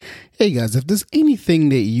Hey guys, if there's anything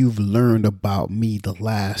that you've learned about me the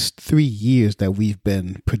last 3 years that we've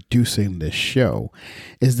been producing this show,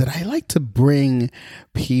 is that I like to bring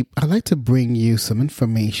you some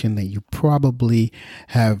information that you probably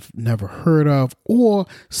have never heard of, or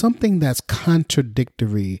something that's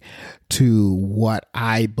contradictory to what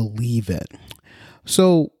I believe in.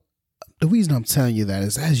 So the reason I'm telling you that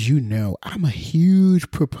is, as you know, I'm a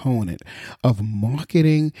huge proponent of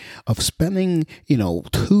marketing, of spending,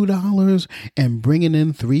 $2 and bringing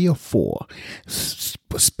in 3 or 4,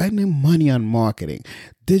 spending money on marketing,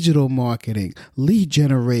 digital marketing, lead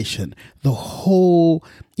generation, the whole,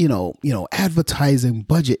 advertising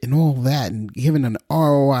budget and all that, and giving an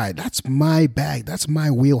ROI. That's my bag. That's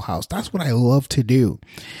my wheelhouse. That's what I love to do.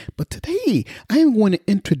 But today I am going to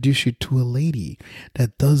introduce you to a lady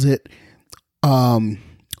that does it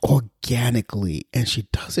organically, and she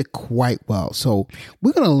does it quite well. So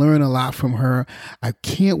we're going to learn a lot from her. I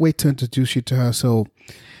can't wait to introduce you to her. So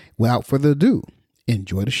without further ado,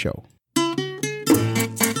 enjoy the show.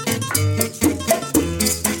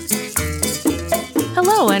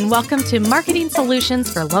 Hello, and welcome to Marketing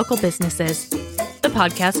Solutions for Local Businesses, the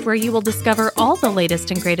podcast where you will discover all the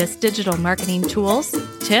latest and greatest digital marketing tools,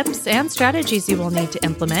 tips, and strategies you will need to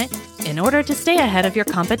implement in order to stay ahead of your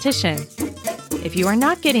competition. If you are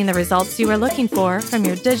not getting the results you are looking for from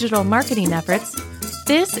your digital marketing efforts,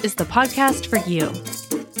 this is the podcast for you.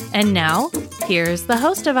 And now, here's the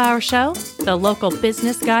host of our show, the local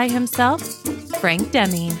business guy himself, Frank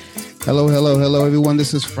Deming. Hello, everyone.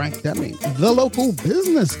 This is Frank Deming, the local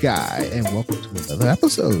business guy, and welcome to another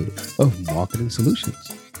episode of Marketing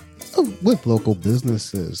Solutions with local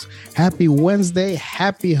businesses. Happy Wednesday,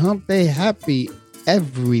 happy hump day, happy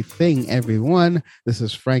everything, everyone. This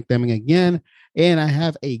is Frank Deming again. And I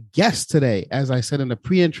have a guest today, as I said in the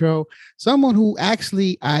pre-intro, someone who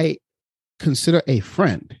actually I consider a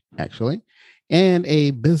friend, actually, and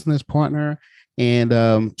a business partner,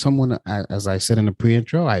 and someone, as I said in the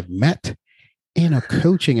pre-intro, I've met in a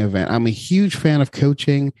coaching event. I'm a huge fan of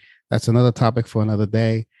coaching. That's another topic for another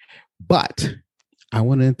day. But I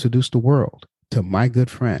want to introduce the world to my good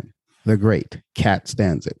friend, the great Kat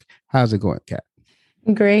Stanczyk. How's it going, Kat?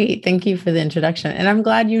 Great. Thank you for the introduction. And I'm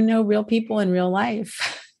glad you know real people in real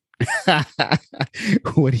life.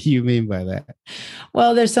 What do you mean by that?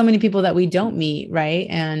 Well, there's so many people that we don't meet, right?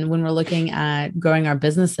 And when we're looking at growing our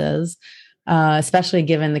businesses, especially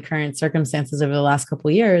given the current circumstances over the last couple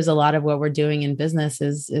of years, a lot of what we're doing in business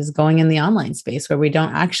is going in the online space where we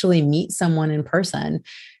don't actually meet someone in person.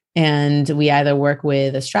 And we either work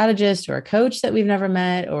with a strategist or a coach that we've never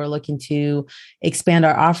met, or looking to expand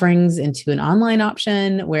our offerings into an online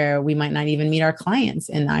option where we might not even meet our clients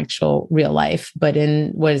in actual real life, but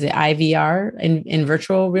in, IVR, in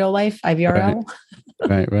virtual real life, IVRL?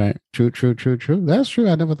 Right. True. That's true.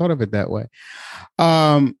 I never thought of it that way.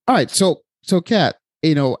 All right. So Kat,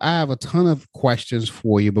 I have a ton of questions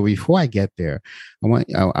for you, but before I get there,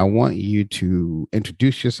 I want you to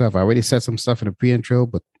introduce yourself. I already said some stuff in the pre-intro,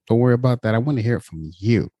 but don't worry about that. I want to hear it from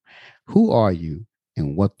you. Who are you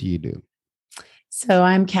and what do you do? So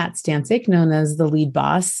I'm Kat Stanczyk, known as the lead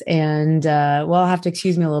boss. And I'll have to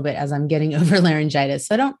excuse me a little bit as I'm getting over laryngitis.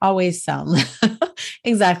 So I don't always sound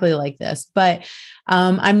exactly like this, but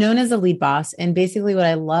I'm known as the lead boss. And basically what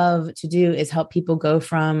I love to do is help people go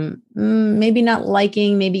from maybe not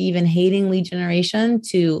liking, maybe even hating lead generation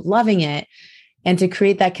to loving it, and to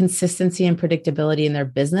create that consistency and predictability in their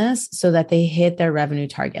business so that they hit their revenue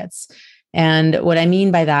targets. And what I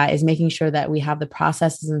mean by that is making sure that we have the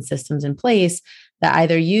processes and systems in place that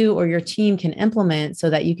either you or your team can implement so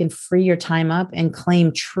that you can free your time up and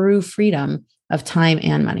claim true freedom of time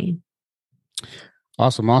and money.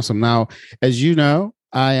 Awesome. Now, as you know,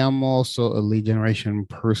 I am also a lead generation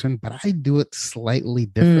person, but I do it slightly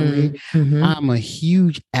differently. Mm-hmm. I'm a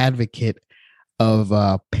huge advocate of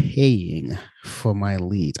paying for my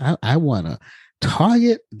leads. I want to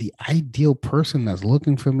target the ideal person that's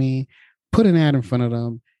looking for me, put an ad in front of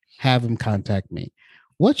them, have them contact me.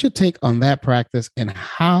 What's your take on that practice, and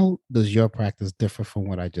how does your practice differ from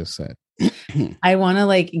what I just said? I want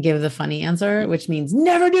to give the funny answer, which means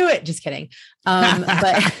never do it. Just kidding.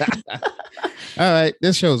 But all right,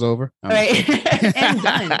 this show's over. Right. And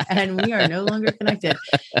done. And we are no longer connected.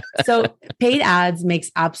 So paid ads makes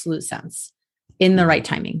absolute sense in the right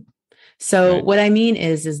timing. So what I mean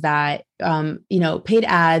is that, paid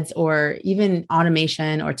ads or even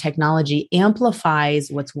automation or technology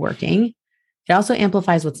amplifies what's working. It also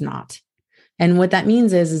amplifies what's not. And what that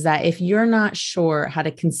means is that if you're not sure how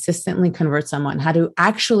to consistently convert someone, how to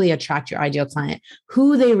actually attract your ideal client,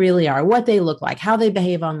 who they really are, what they look like, how they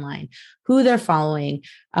behave online, who they're following,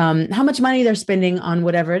 how much money they're spending on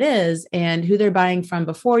whatever it is, and who they're buying from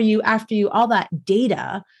before you, after you, all that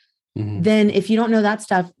data, then if you don't know that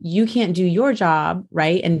stuff, you can't do your job,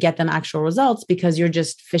 right? And get them actual results because you're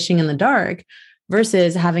just fishing in the dark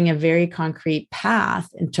versus having a very concrete path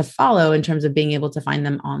to follow in terms of being able to find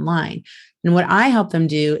them online. And what I help them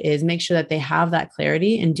do is make sure that they have that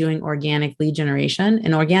clarity in doing organic lead generation.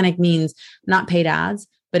 And organic means not paid ads,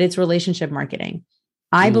 but it's relationship marketing.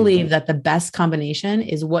 I believe that the best combination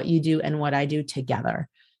is what you do and what I do together.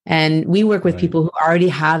 And we work with people who already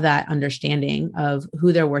have that understanding of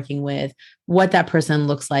who they're working with, what that person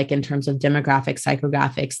looks like in terms of demographics,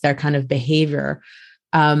 psychographics, their kind of behavior.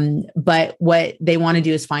 But what they want to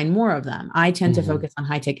do is find more of them. I tend to focus on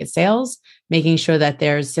high ticket sales, making sure that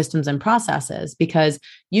there's systems and processes, because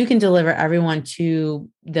you can deliver everyone to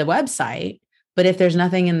the website, but if there's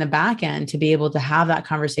nothing in the back end to be able to have that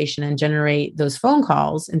conversation and generate those phone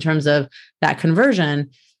calls in terms of that conversion,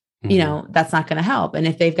 that's not going to help. And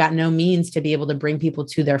if they've got no means to be able to bring people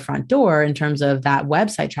to their front door in terms of that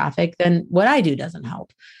website traffic, then what I do doesn't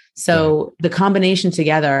help. So the combination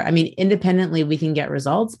together, I mean, independently we can get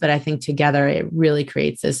results, but I think together it really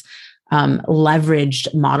creates this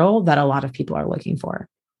leveraged model that a lot of people are looking for.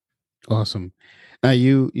 Awesome. Now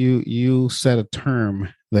you said a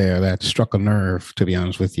term there that struck a nerve, to be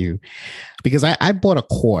honest with you, because I bought a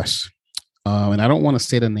course. And I don't want to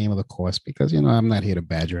say the name of the course because, I'm not here to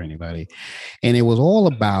badger anybody. And it was all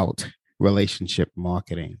about relationship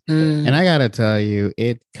marketing. And I got to tell you,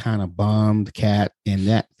 it kind of bombed, Kat, in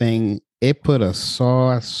that thing. It put a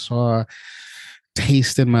sour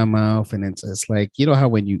taste in my mouth. And it's like, how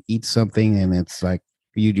when you eat something and it's like,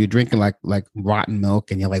 you're drinking like rotten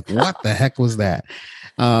milk and you're like, what the heck was that?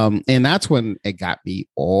 And that's when it got me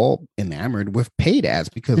all enamored with paid ads,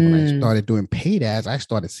 because when I started doing paid ads, I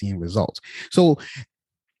started seeing results. So,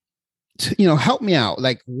 help me out.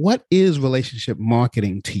 Like, what is relationship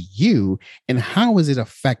marketing to you and how is it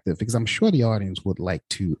effective? Because I'm sure the audience would like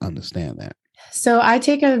to understand that. So I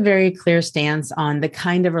take a very clear stance on the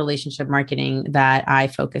kind of relationship marketing that I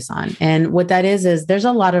focus on. And what that is there's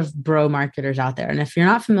a lot of bro marketers out there. And if you're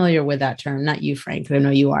not familiar with that term, not you, Frank, I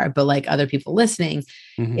know you are, but like other people listening,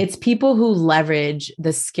 it's people who leverage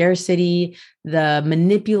the scarcity, the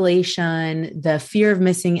manipulation, the fear of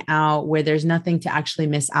missing out, where there's nothing to actually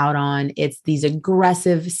miss out on. It's these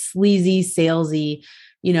aggressive, sleazy, salesy,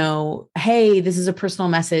 hey, this is a personal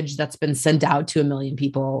message that's been sent out to 1 million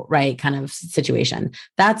people, right? Kind of situation.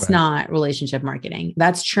 That's not relationship marketing.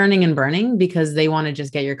 That's churning and burning because they want to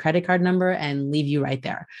just get your credit card number and leave you right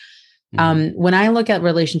there. When I look at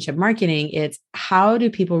relationship marketing, it's how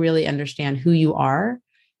do people really understand who you are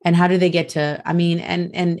and how do they get to,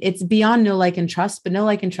 and it's beyond know, like, and trust, but know,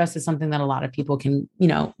 like, and trust is something that a lot of people can,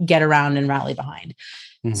 get around and rally behind.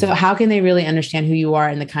 So how can they really understand who you are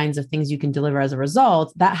and the kinds of things you can deliver as a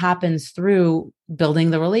result? That happens through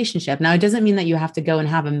building the relationship. Now, it doesn't mean that you have to go and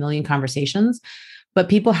have 1 million conversations, but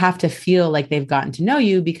people have to feel like they've gotten to know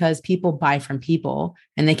you, because people buy from people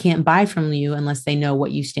and they can't buy from you unless they know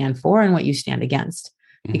what you stand for and what you stand against,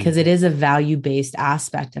 because it is a value-based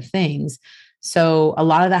aspect of things. So a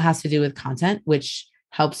lot of that has to do with content, which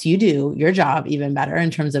helps you do your job even better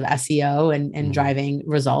in terms of SEO and driving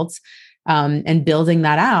results. And building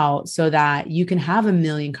that out so that you can have 1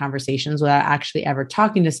 million conversations without actually ever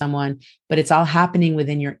talking to someone, but it's all happening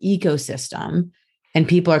within your ecosystem and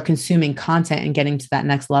people are consuming content and getting to that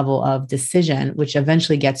next level of decision, which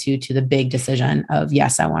eventually gets you to the big decision of,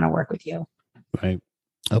 yes, I want to work with you. Right.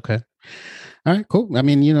 Okay. All right, cool. I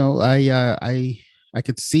mean, I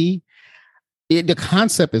could see it. The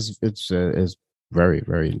concept is very,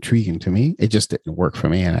 very intriguing to me. It just didn't work for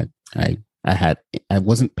me. And I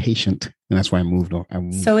wasn't patient, and that's why I moved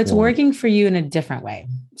on. So it's working for you in a different way.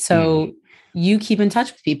 So you keep in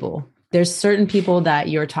touch with people. There's certain people that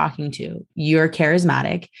you're talking to. You're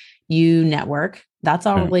charismatic. You network. That's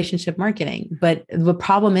all relationship marketing. But the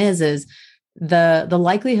problem is the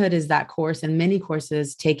likelihood is that course and many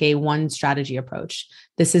courses take a one strategy approach.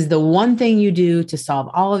 This is the one thing you do to solve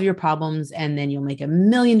all of your problems. And then you'll make $1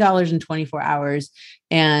 million in 24 hours.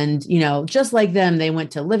 And, just like them, they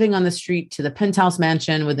went to living on the street to the penthouse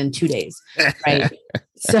mansion within 2 days. Right.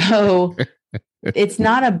 So it's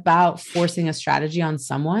not about forcing a strategy on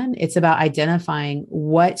someone. It's about identifying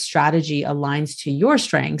what strategy aligns to your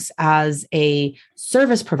strengths as a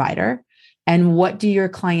service provider And what do your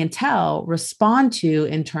clientele respond to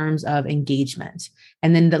in terms of engagement?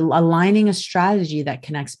 And then aligning a strategy that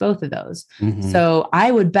connects both of those. So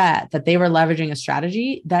I would bet that they were leveraging a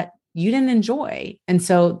strategy that you didn't enjoy. And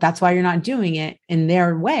so that's why you're not doing it in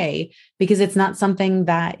their way, because it's not something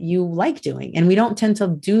that you like doing. And we don't tend to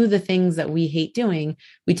do the things that we hate doing.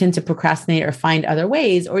 We tend to procrastinate or find other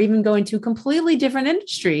ways, or even go into completely different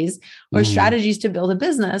industries or strategies to build a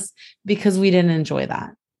business because we didn't enjoy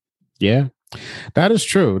that. Yeah, that is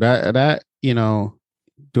true. That, you know,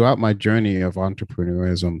 throughout my journey of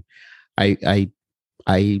entrepreneurism, I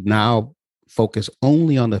now focus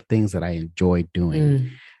only on the things that I enjoy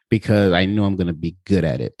doing. Because I know I'm going to be good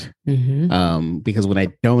at it. Because when I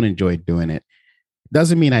don't enjoy doing it,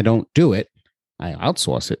 doesn't mean I don't do it. I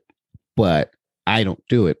outsource it, but I don't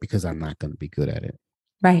do it because I'm not going to be good at it.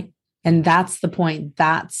 Right. And that's the point.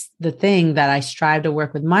 That's the thing that I strive to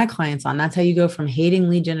work with my clients on. That's how you go from hating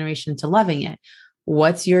lead generation to loving it.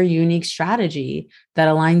 What's your unique strategy that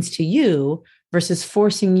aligns to you versus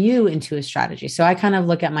forcing you into a strategy? So I kind of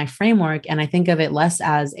look at my framework and I think of it less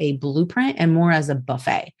as a blueprint and more as a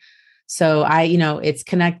buffet. So it's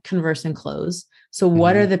connect, converse, and close. So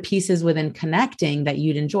what are the pieces within connecting that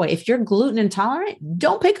you'd enjoy? If you're gluten intolerant,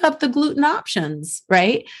 don't pick up the gluten options,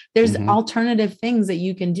 right? There's alternative things that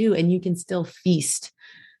you can do and you can still feast.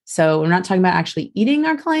 So we're not talking about actually eating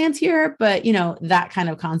our clients here, but that kind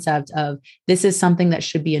of concept of this is something that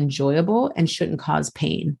should be enjoyable and shouldn't cause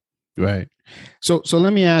pain. Right. So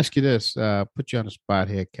let me ask you this, put you on the spot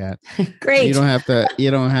here, Kat. Great. You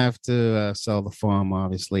don't have to sell the farm,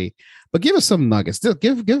 obviously, but give us some nuggets.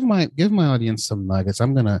 Give my audience some nuggets.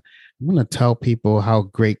 I'm gonna tell people how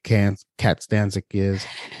great Kat Stancic is,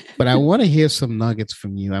 but I want to hear some nuggets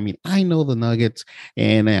from you. I mean, I know the nuggets,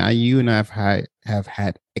 and you and I have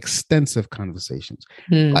had extensive conversations,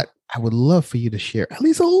 but I would love for you to share at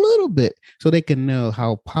least a little bit so they can know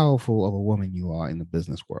how powerful of a woman you are in the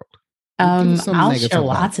business world. I'll share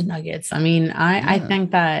lots of nuggets. I mean, I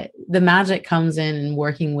think that the magic comes in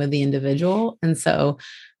working with the individual. And so,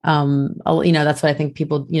 that's what I think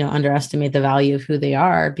people, underestimate the value of who they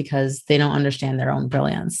are because they don't understand their own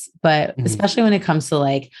brilliance. But especially when it comes to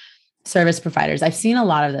like service providers, I've seen a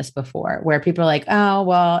lot of this before where people are like, oh,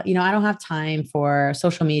 well, I don't have time for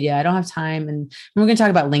social media. I don't have time. And we're going to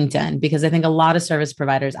talk about LinkedIn because I think a lot of service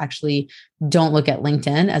providers actually don't look at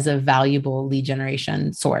LinkedIn as a valuable lead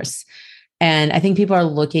generation source. And I think people are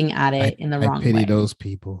looking at it in the wrong way. I pity those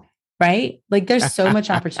people. Right? Like there's so much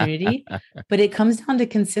opportunity, but it comes down to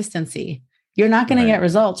consistency. You're not going to get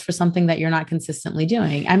results for something that you're not consistently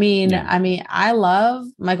doing. I mean, I love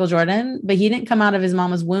Michael Jordan, but he didn't come out of his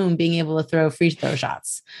mama's womb being able to throw free throw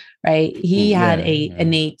shots, right? He had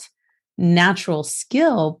innate natural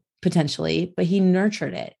skill potentially, but he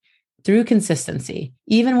nurtured it through consistency.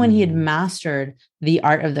 Even when he had mastered the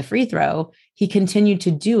art of the free throw, he continued to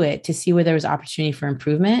do it to see where there was opportunity for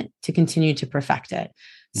improvement to continue to perfect it.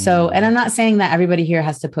 So, and I'm not saying that everybody here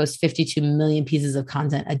has to post 52 million pieces of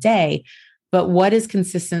content a day, but what does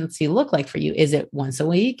consistency look like for you? Is it once a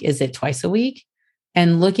week? Is it twice a week?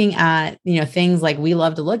 And looking at, things like we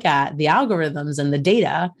love to look at the algorithms and the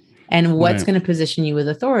data and what's going to position you with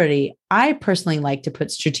authority. I personally like to put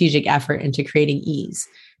strategic effort into creating ease.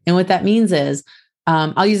 And what that means is,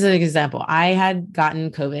 I'll use an example. I had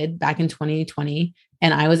gotten COVID back in 2020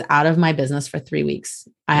 and I was out of my business for 3 weeks.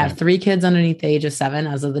 I have 3 kids underneath the age of 7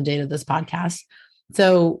 as of the date of this podcast.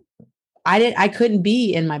 So I couldn't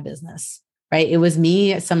be in my business, right? It was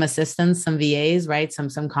me, some assistants, some VAs, right?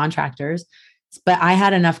 Some contractors, but I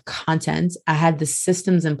had enough content. I had the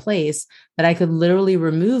systems in place that I could literally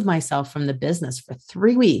remove myself from the business for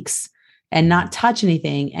 3 weeks and not touch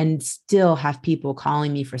anything and still have people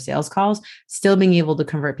calling me for sales calls, still being able to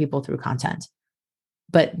convert people through content.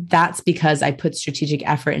 But that's because I put strategic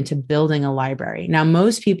effort into building a library. Now,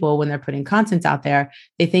 most people, when they're putting content out there,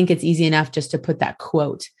 they think it's easy enough just to put that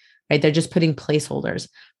quote, right? They're just putting placeholders.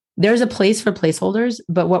 There's a place for placeholders,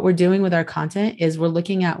 but what we're doing with our content is we're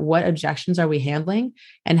looking at what objections are we handling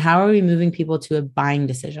and how are we moving people to a buying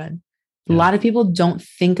decision. A lot of people don't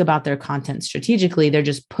think about their content strategically. They're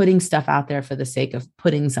just putting stuff out there for the sake of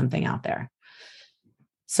putting something out there.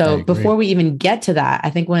 So before we even get to that, I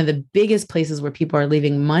think one of the biggest places where people are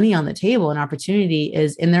leaving money on the table and opportunity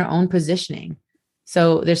is in their own positioning.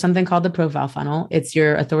 So there's something called the profile funnel. It's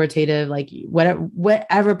your authoritative, like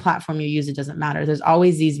whatever platform you use, it doesn't matter. There's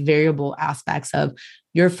always these variable aspects of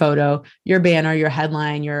your photo, your banner, your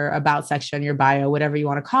headline, your about section, your bio, whatever you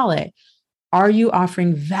want to call it. Are you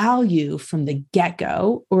offering value from the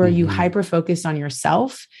get-go, or are you hyper-focused on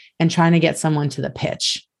yourself and trying to get someone to the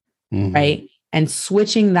pitch, right? and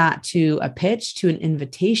switching that to a pitch to an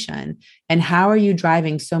invitation. And how are you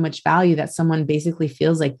driving so much value that someone basically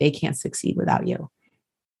feels like they can't succeed without you?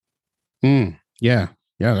 Yeah.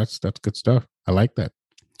 That's good stuff. I like that.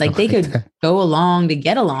 Like they could go along to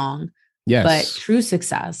get along. Yes. But true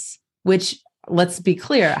success, which, let's be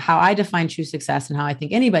clear, how I define true success and how I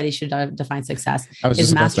think anybody should define success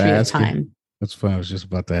is mastery of time. That's what I was just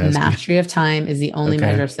about to ask. Mastery of time is the only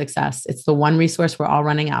measure of success. It's the one resource we're all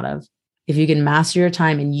running out of. If you can master your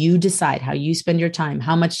time and you decide how you spend your time,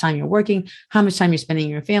 how much time you're working, how much time you're spending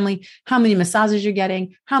in your family, how many massages you're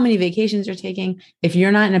getting, how many vacations you're taking, if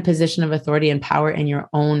you're not in a position of authority and power in your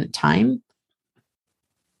own time,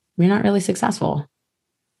 you're not really successful.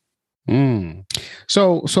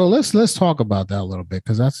 So let's talk about that a little bit,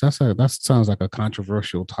 because that sounds like a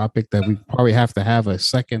controversial topic that we probably have to have a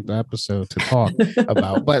second episode to talk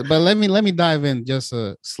about. But let me dive in just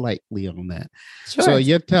slightly on that. Sure. So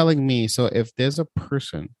you're telling me, so if there's a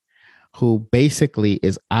person who basically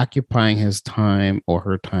is occupying his time or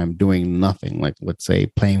her time doing nothing, like let's say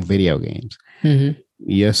playing video games,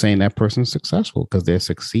 you're saying that person's successful because they're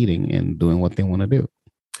succeeding in doing what they want to do?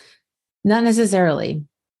 Not necessarily.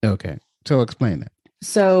 Okay. So explain that.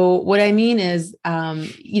 So what I mean is,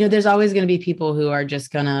 there's always going to be people who are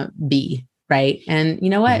just going to be, right? And you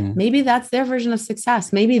know what? Maybe that's their version of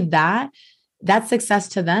success. Maybe that's success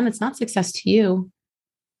to them. It's not success to you.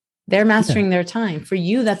 They're mastering their time. For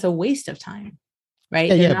you, that's a waste of time, right?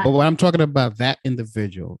 But what I'm talking about, that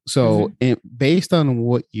individual. So based on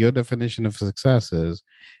what your definition of success is,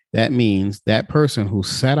 that means that person who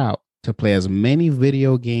set out to play as many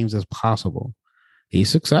video games as possible, he's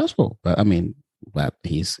successful. But I mean,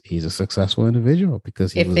 he's a successful individual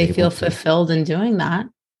because if they feel fulfilled in doing that,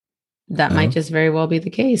 that might just very well be the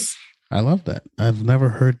case. I love that. I've never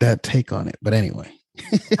heard that take on it, but anyway.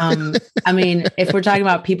 I mean, if we're talking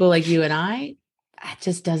about people like you and I, it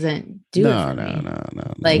just doesn't do it for me.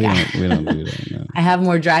 No. Like we don't do that. No. I have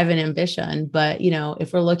more drive and ambition, but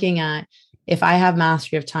if we're looking at, if I have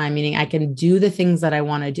mastery of time, meaning I can do the things that I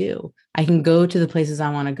want to do, I can go to the places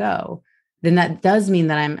I want to go, then that does mean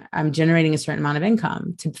that I'm generating a certain amount of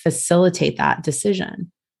income to facilitate that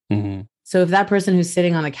decision. So if that person who's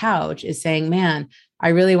sitting on the couch is saying, man, I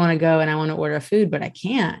really want to go and I want to order food, but I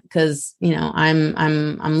can't because,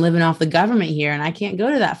 I'm living off the government here and I can't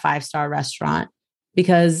go to that 5-star restaurant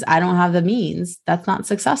because I don't have the means. That's not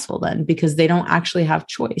successful then, because they don't actually have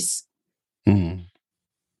choice. That's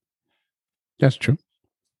true.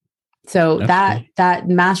 So that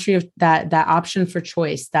mastery of that option for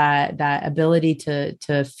choice, that ability to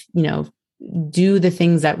do the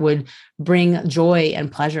things that would bring joy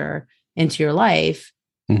and pleasure into your life,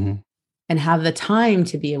 and have the time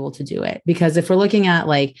to be able to do it. Because if we're looking at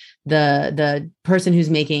like the person who's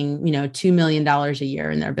making $2 million a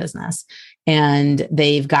year in their business, and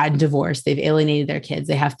they've gotten divorced, they've alienated their kids,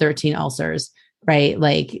 they have 13 ulcers, right?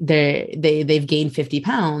 Like they've gained 50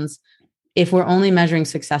 pounds. If we're only measuring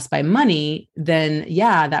success by money, then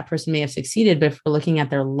that person may have succeeded. But if we're looking at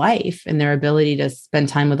their life and their ability to spend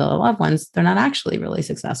time with their loved ones, they're not actually really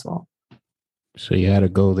successful. So you had to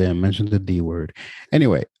go there and mention the D word.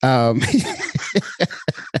 Anyway. But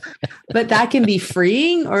that can be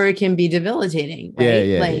freeing or it can be debilitating.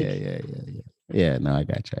 Right? Yeah. No, I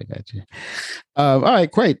got you. All right,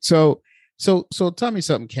 great. So tell me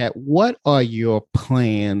something, Kat. What are your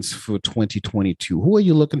plans for 2022? Who are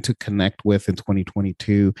you looking to connect with in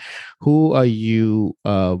 2022? Who are you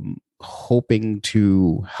hoping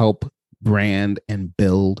to help brand and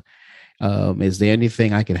build? Is there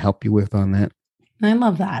anything I can help you with on that? I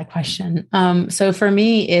love that question. So for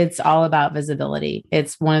me, it's all about visibility.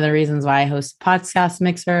 It's one of the reasons why I host Podcast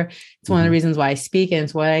Mixer. It's one of the reasons why I speak, and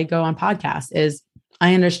it's why I go on podcasts. Is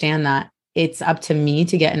I understand that it's up to me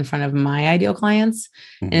to get in front of my ideal clients,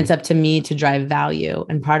 and it's up to me to drive value.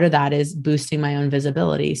 And part of that is boosting my own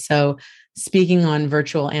visibility. So speaking on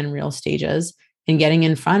virtual and real stages and getting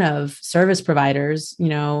in front of service providers,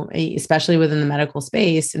 especially within the medical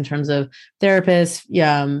space in terms of therapists,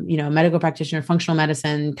 medical practitioner, functional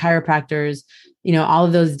medicine, chiropractors, all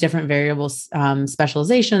of those different variables,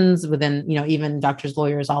 specializations within, even doctors,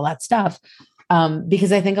 lawyers, all that stuff.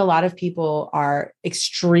 Because I think a lot of people are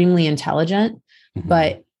extremely intelligent,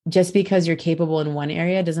 but just because you're capable in one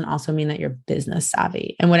area doesn't also mean that you're business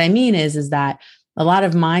savvy. And what I mean is that a lot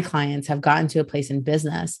of my clients have gotten to a place in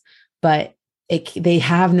business, but they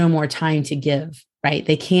have no more time to give, right?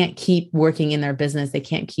 They can't keep working in their business. They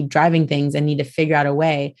can't keep driving things and need to figure out a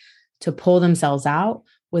way to pull themselves out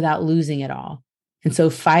without losing it all. And so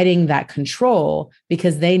fighting that control,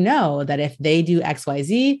 because they know that if they do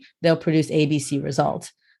XYZ, they'll produce ABC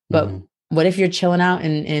result. But what if you're chilling out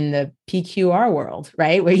in the PQR world,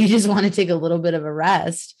 right? Where you just want to take a little bit of a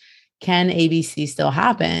rest? Can ABC still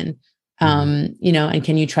happen? And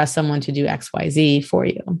can you trust someone to do XYZ for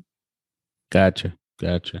you? Gotcha.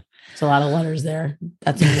 It's a lot of letters there.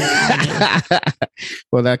 That's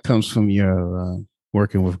well, that comes from your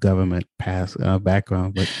working with government past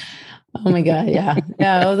background, but oh my God, yeah,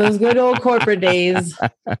 those good old corporate days.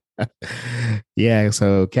 Yeah,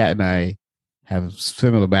 so Kat and I have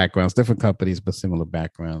similar backgrounds, different companies, but similar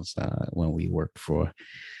backgrounds when we worked for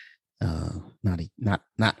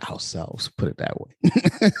not ourselves, put it that way.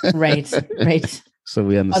 Right. So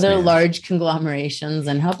we understand other large conglomerations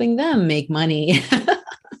and helping them make money.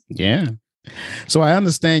 Yeah. So I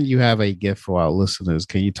understand you have a gift for our listeners.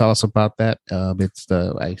 Can you tell us about that?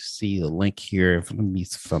 I see the link here. If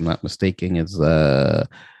I'm not mistaken, it's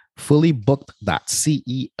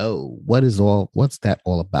fullybooked.ceo. What's that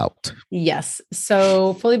all about? Yes.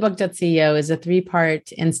 So fullybooked.ceo is a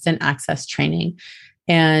 3-part instant access training.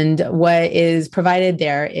 And what is provided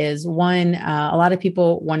there is one, a lot of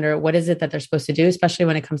people wonder, what is it that they're supposed to do, especially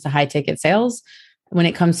when it comes to high ticket sales, when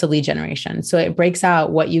it comes to lead generation. So it breaks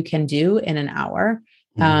out what you can do in an hour.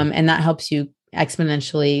 And that helps you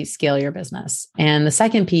exponentially scale your business. And the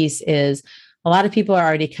second piece is a lot of people are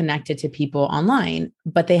already connected to people online,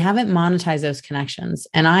 but they haven't monetized those connections.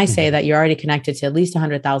 And I say that you're already connected to at least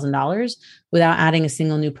 $100,000 without adding a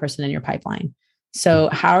single new person in your pipeline. So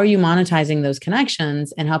how are you monetizing those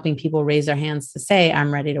connections and helping people raise their hands to say,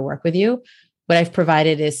 I'm ready to work with you? What I've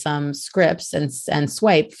provided is some scripts and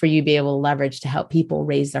swipe for you to be able to leverage to help people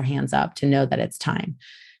raise their hands up to know that it's time.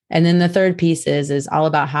 And then the third piece is all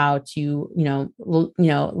about how to,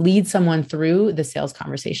 lead someone through the sales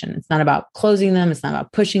conversation. It's not about closing them. It's not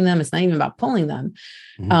about pushing them. It's not even about pulling them.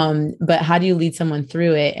 But how do you lead someone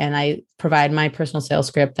through it? And I provide my personal sales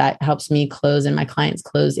script that helps me close and my clients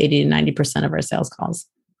close 80 to 90% of our sales calls.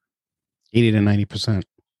 80 to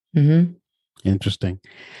 90%. Interesting.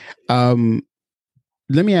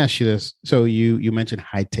 Let me ask you this. So you mentioned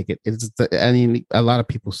high ticket. A lot of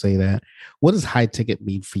people say that. What does high ticket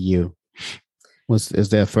mean for you? Is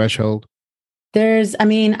there a threshold?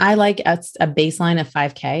 I like a baseline of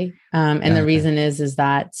 5K. And the reason is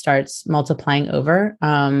that starts multiplying over.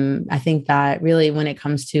 I think that really when it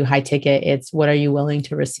comes to high ticket, it's what are you willing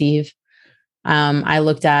to receive? I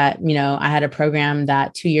looked at, I had a program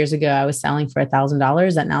that 2 years ago, I was selling for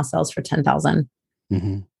 $1,000 that now sells for $10,000.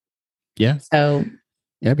 Yeah. So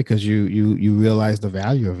yeah, because you realize the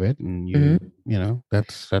value of it, and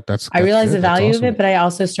that's I realized good. the value awesome. of it, but I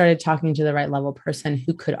also started talking to the right level person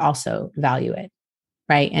who could also value it,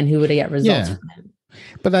 right, and who would get results from it.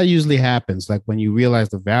 But that usually happens. Like when you realize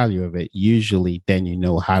the value of it, usually then you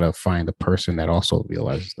know how to find a person that also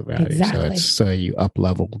realizes the value. Exactly. So you up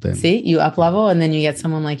level. Then you up level, and then you get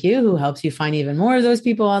someone like you who helps you find even more of those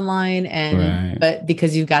people online, but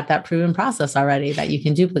because you've got that proven process already that you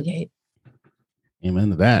can duplicate.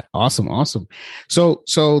 Amen to that. Awesome. So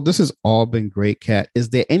this has all been great, Kat. Is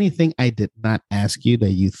there anything I did not ask you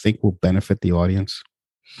that you think will benefit the audience?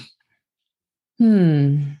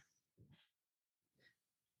 I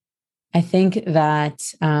think that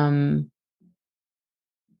a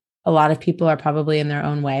lot of people are probably in their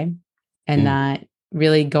own way, and that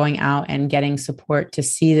really going out and getting support to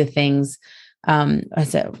see the things. I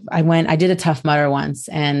did a Tough Mudder once,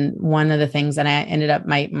 and one of the things that I ended up,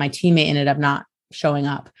 my teammate ended up not showing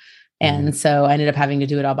up. And so I ended up having to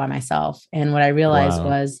do it all by myself. And what I realized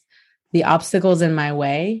was the obstacles in my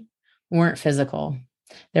way weren't physical.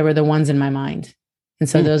 They were the ones in my mind. And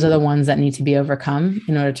so those are the ones that need to be overcome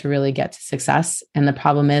in order to really get to success. And the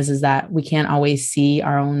problem is that we can't always see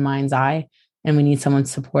our own mind's eye, and we need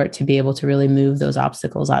someone's support to be able to really move those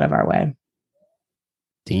obstacles out of our way.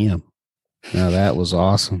 Damn. Now that was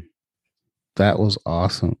awesome. That's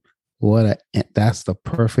the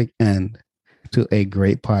perfect end to a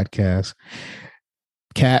great podcast.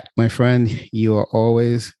 Kat, my friend, you are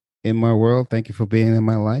always in my world. Thank you for being in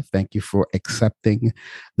my life. Thank you for accepting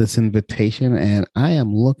this invitation. And I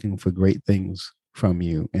am looking for great things from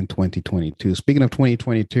you in 2022. Speaking of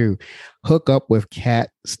 2022, hook up with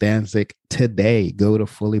Kat Stanczyk today. Go to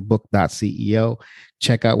fullybooked.ceo.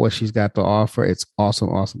 Check out what she's got to offer. It's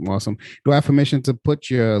awesome. Do I have permission to put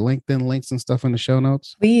your LinkedIn links and stuff in the show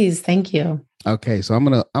notes? Please. Thank you. Okay, so I'm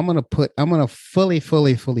gonna fully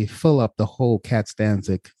fill up the whole Kat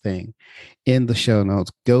Stanczyk thing in the show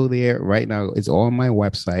notes. Go there right now. It's on my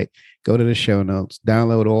website. Go to the show notes,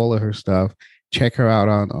 download all of her stuff, check her out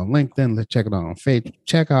on LinkedIn, let's check it out on Facebook,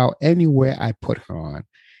 check out anywhere I put her on.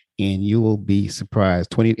 and you will be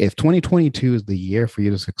surprised. If 2022 is the year for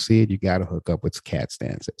you to succeed, you got to hook up with Cat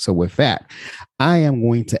Stancic. So with that, I am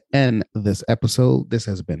going to end this episode. This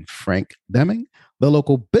has been Frank Deming, the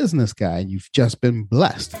local business guy. You've just been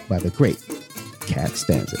blessed by the great Cat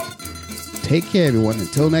Stancic. Take care, everyone.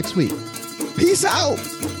 Until next week. Peace out.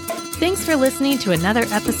 Thanks for listening to another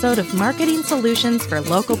episode of Marketing Solutions for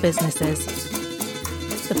Local Businesses,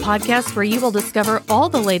 the podcast where you will discover all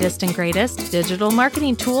the latest and greatest digital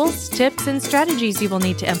marketing tools, tips, and strategies you will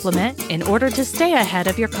need to implement in order to stay ahead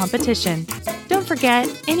of your competition. Don't forget,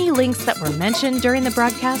 any links that were mentioned during the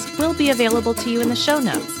broadcast will be available to you in the show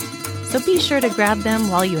notes, so be sure to grab them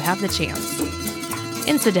while you have the chance.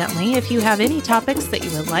 Incidentally, if you have any topics that you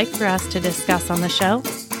would like for us to discuss on the show,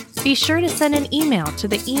 be sure to send an email to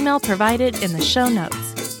the email provided in the show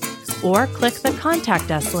notes, or click the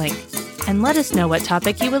Contact Us link and let us know what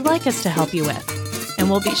topic you would like us to help you with, and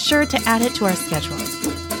we'll be sure to add it to our schedule.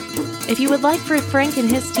 If you would like for Frank and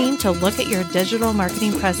his team to look at your digital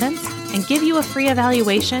marketing presence and give you a free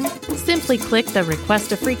evaluation, simply click the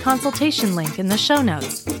Request a Free Consultation link in the show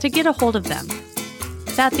notes to get a hold of them.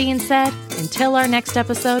 That being said, until our next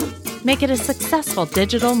episode, make it a successful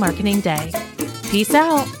digital marketing day. Peace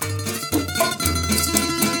out.